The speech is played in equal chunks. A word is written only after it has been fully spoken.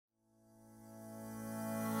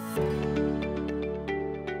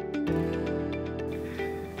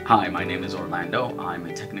Hi, my name is Orlando. I'm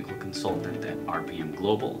a technical consultant at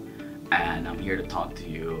RPMGlobal, and I'm here to talk to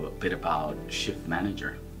you a bit about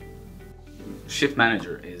ShiftManager.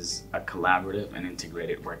 ShiftManager is a collaborative and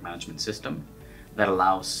integrated work management system that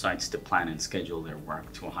allows sites to plan and schedule their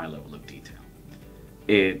work to a high level of detail.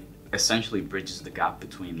 It essentially bridges the gap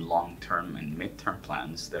between long-term and mid-term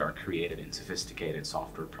plans that are created in sophisticated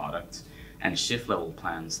software products and shift-level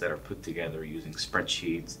plans that are put together using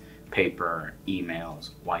spreadsheets, paper,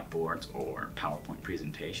 emails, whiteboards, or PowerPoint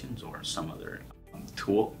presentations, or some other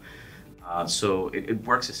tool. So it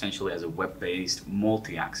works essentially as a web-based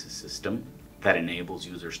multi-axis system that enables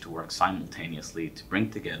users to work simultaneously to bring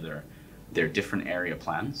together their different area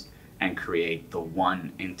plans and create the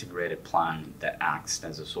one integrated plan that acts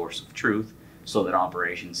as a source of truth so that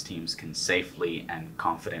operations teams can safely and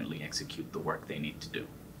confidently execute the work they need to do.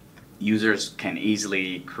 Users can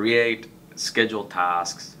easily create, schedule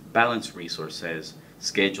tasks, balance resources,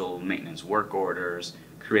 schedule maintenance work orders,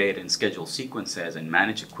 create and schedule sequences, and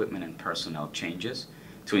manage equipment and personnel changes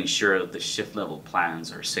to ensure that the shift level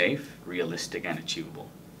plans are safe, realistic, and achievable.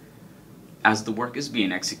 As the work is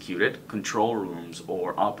being executed, control rooms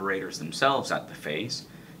or operators themselves at the phase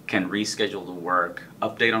can reschedule the work,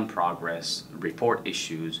 update on progress, report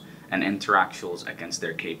issues, and enter actuals against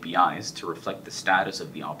their KPIs to reflect the status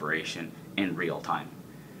of the operation in real time.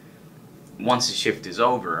 Once the shift is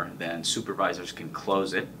over, then supervisors can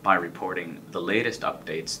close it by reporting the latest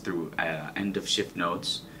updates through end of shift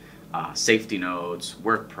notes, safety notes,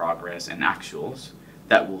 work progress, and actuals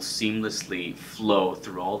that will seamlessly flow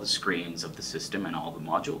through all the screens of the system and all the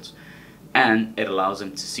modules. And it allows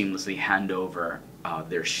them to seamlessly hand over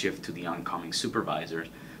their shift to the oncoming supervisors,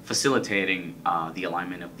 facilitating the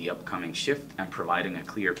alignment of the upcoming shift and providing a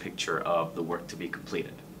clear picture of the work to be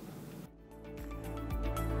completed.